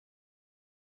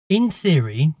In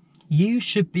theory, you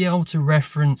should be able to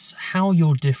reference how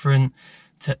you're different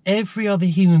to every other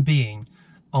human being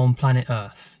on planet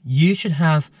Earth. You should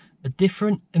have a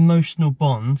different emotional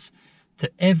bond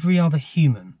to every other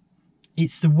human.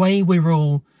 It's the way we're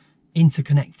all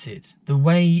interconnected, the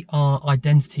way our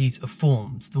identities are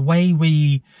formed, the way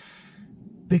we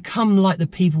become like the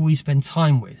people we spend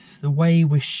time with, the way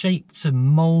we're shaped and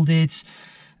moulded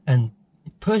and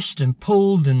pushed and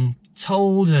pulled and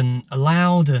told and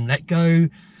allowed and let go.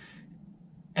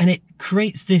 And it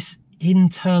creates this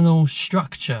internal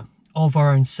structure of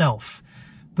our own self,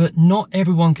 but not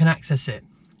everyone can access it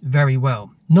very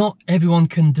well. Not everyone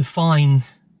can define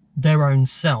their own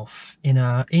self in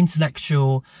an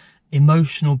intellectual,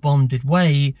 emotional bonded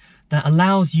way that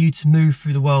allows you to move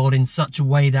through the world in such a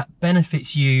way that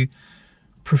benefits you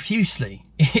profusely,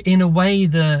 in a way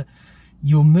that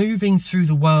you're moving through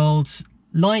the world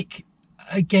like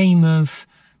a game of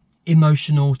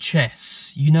emotional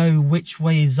chess. You know which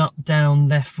way is up, down,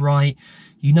 left, right.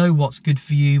 You know what's good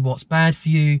for you, what's bad for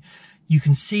you. You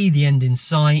can see the end in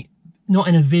sight, not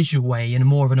in a visual way, in a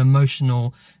more of an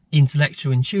emotional,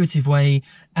 intellectual, intuitive way.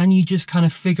 And you just kind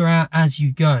of figure out as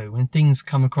you go. When things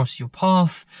come across your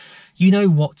path, you know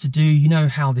what to do. You know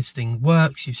how this thing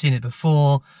works. You've seen it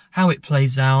before, how it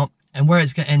plays out, and where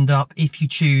it's going to end up if you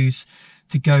choose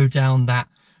to go down that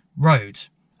road.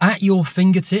 At your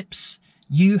fingertips,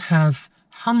 you have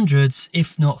hundreds,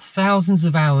 if not thousands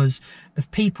of hours of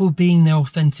people being their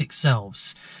authentic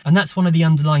selves. And that's one of the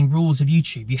underlying rules of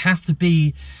YouTube. You have to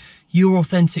be your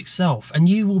authentic self, and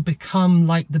you will become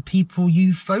like the people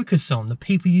you focus on, the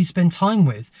people you spend time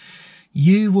with.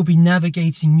 You will be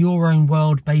navigating your own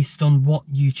world based on what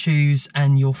you choose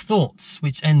and your thoughts,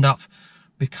 which end up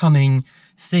becoming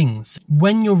things.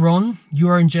 When you're on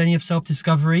your own journey of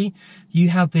self-discovery, you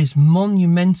have this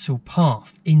monumental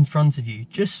path in front of you,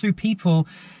 just through people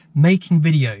making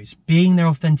videos, being their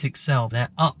authentic self, their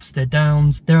ups, their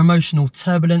downs, their emotional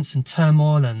turbulence and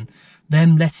turmoil, and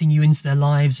them letting you into their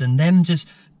lives, and them just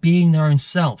being their own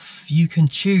self. You can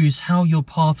choose how your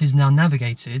path is now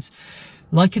navigated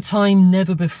like a time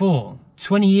never before.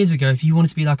 20 years ago, if you wanted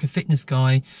to be like a fitness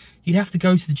guy, you'd have to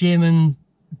go to the gym and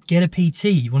get a PT.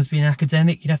 You wanted to be an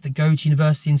academic, you'd have to go to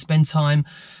university and spend time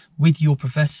with your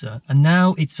professor. And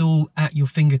now it's all at your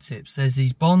fingertips. There's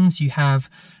these bonds you have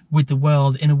with the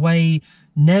world in a way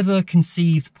never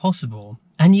conceived possible.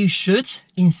 And you should,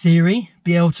 in theory,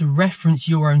 be able to reference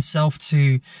your own self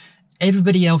to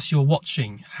everybody else you're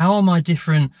watching. How am I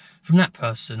different from that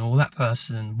person or that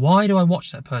person? Why do I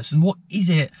watch that person? What is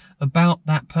it about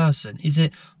that person? Is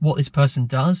it what this person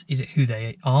does? Is it who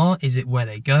they are? Is it where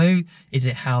they go? Is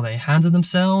it how they handle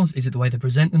themselves? Is it the way they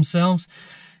present themselves?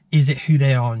 Is it who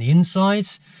they are on the inside?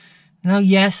 Now,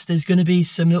 yes, there's going to be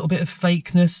some little bit of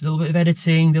fakeness, a little bit of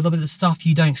editing, a little bit of stuff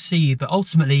you don't see, but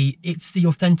ultimately it's the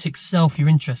authentic self you're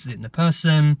interested in, the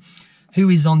person who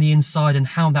is on the inside and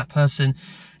how that person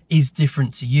is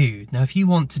different to you. Now, if you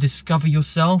want to discover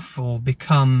yourself or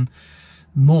become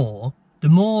more, the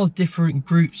more different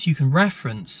groups you can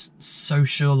reference,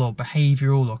 social or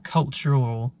behavioral or cultural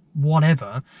or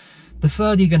whatever, the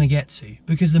further you're going to get to,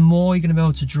 because the more you're going to be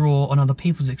able to draw on other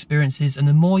people's experiences, and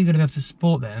the more you're going to be able to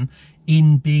support them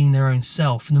in being their own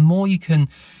self. And the more you can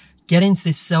get into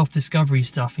this self-discovery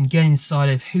stuff and get inside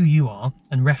of who you are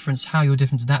and reference how you're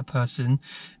different to that person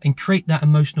and create that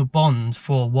emotional bond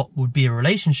for what would be a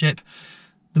relationship,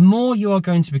 the more you are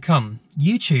going to become.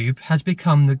 YouTube has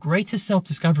become the greatest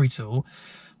self-discovery tool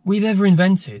we've ever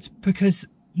invented, because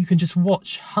you can just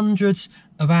watch hundreds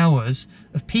of hours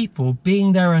of people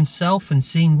being their own self and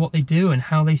seeing what they do and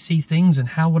how they see things, and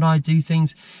how would I do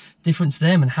things different to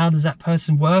them, and how does that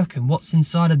person work, and what's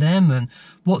inside of them, and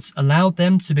what's allowed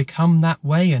them to become that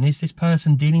way, and is this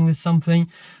person dealing with something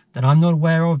that I'm not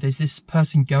aware of? Is this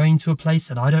person going to a place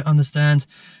that I don't understand?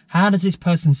 How does this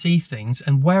person see things,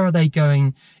 and where are they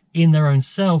going in their own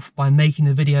self by making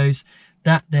the videos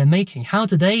that they're making? How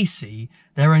do they see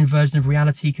their own version of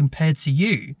reality compared to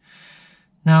you?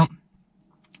 Now,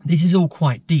 this is all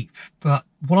quite deep, but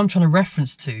what I'm trying to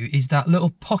reference to is that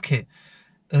little pocket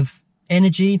of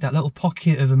energy, that little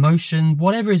pocket of emotion,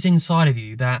 whatever is inside of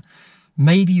you that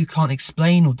maybe you can't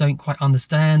explain or don't quite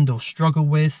understand or struggle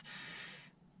with.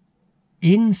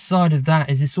 Inside of that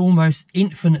is this almost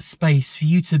infinite space for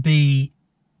you to be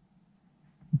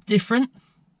different,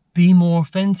 be more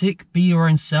authentic, be your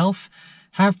own self,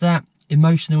 have that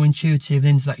emotional, intuitive,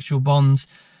 intellectual bonds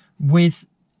with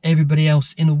everybody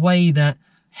else in a way that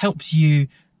helps you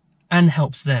and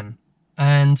helps them.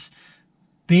 And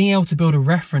being able to build a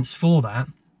reference for that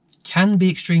can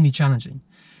be extremely challenging.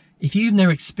 If you've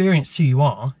never experienced who you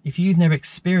are, if you've never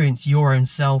experienced your own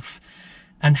self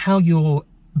and how you're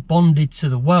bonded to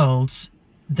the world,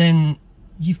 then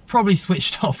you've probably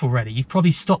switched off already. You've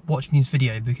probably stopped watching this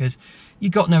video because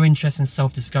you've got no interest in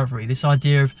self-discovery. This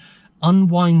idea of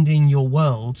unwinding your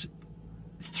world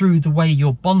through the way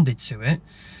you're bonded to it,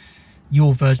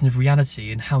 your version of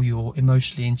reality, and how you're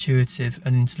emotionally, intuitive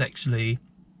and intellectually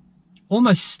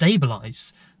almost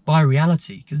stabilized by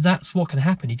reality, because that's what can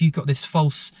happen. If you've got this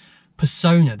false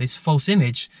persona, this false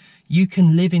image, you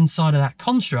can live inside of that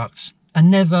construct and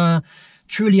never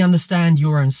truly understand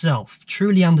your own self,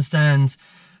 truly understand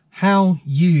how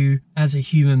you as a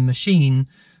human machine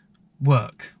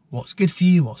work. What's good for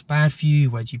you, what's bad for you,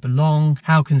 where do you belong,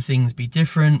 how can things be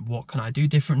different, what can I do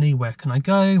differently, where can I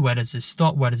go, where does this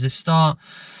stop, where does this start?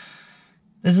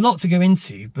 There's a lot to go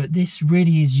into, but this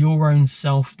really is your own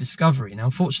self-discovery. Now,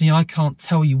 unfortunately, I can't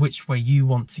tell you which way you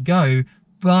want to go,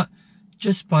 but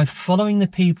just by following the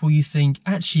people you think,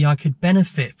 actually, I could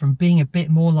benefit from being a bit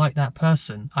more like that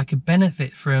person. I could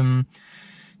benefit from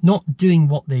not doing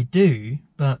what they do,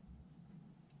 but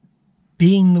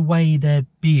being the way they're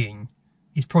being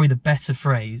is probably the better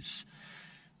phrase.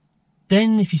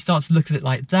 Then if you start to look at it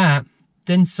like that,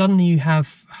 then suddenly you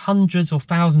have hundreds or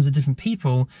thousands of different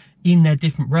people in their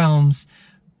different realms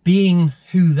being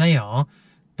who they are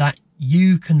that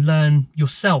you can learn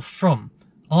yourself from.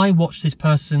 I watch this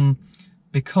person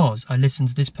because I listen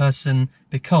to this person,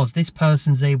 because this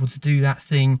person's able to do that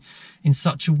thing in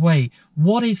such a way.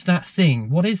 What is that thing?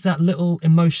 What is that little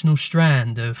emotional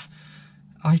strand of,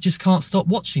 I just can't stop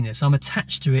watching this. I'm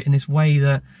attached to it in this way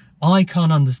that I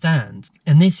can't understand.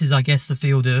 And this is, I guess, the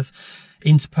field of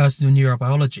interpersonal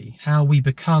neurobiology, how we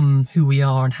become who we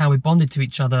are and how we're bonded to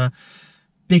each other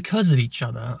because of each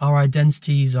other. Our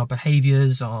identities, our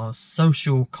behaviors, our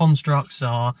social constructs,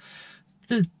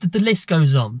 the list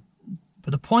goes on.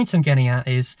 But the point I'm getting at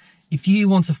is, if you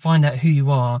want to find out who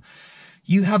you are,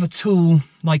 you have a tool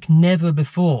like never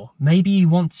before. Maybe you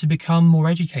want to become more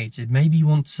educated. Maybe you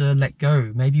want to let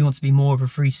go. Maybe you want to be more of a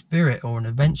free spirit or an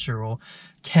adventurer, or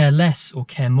care less or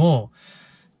care more.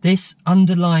 This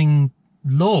underlying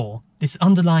law, this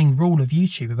underlying rule of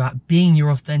YouTube about being your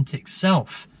authentic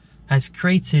self has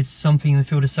created something in the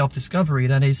field of self-discovery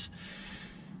that is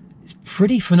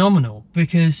pretty phenomenal,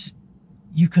 because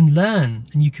you can learn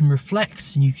and you can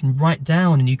reflect and you can write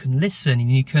down and you can listen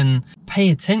and you can pay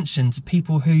attention to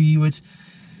people who you would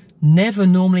never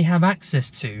normally have access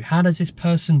to. How does this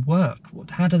person work?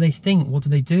 How do they think? What do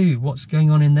they do? What's going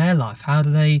on in their life? How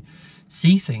do they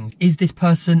see things? Is this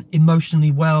person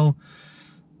emotionally well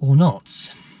or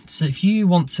not? So if you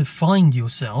want to find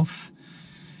yourself,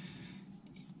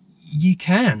 you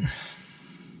can.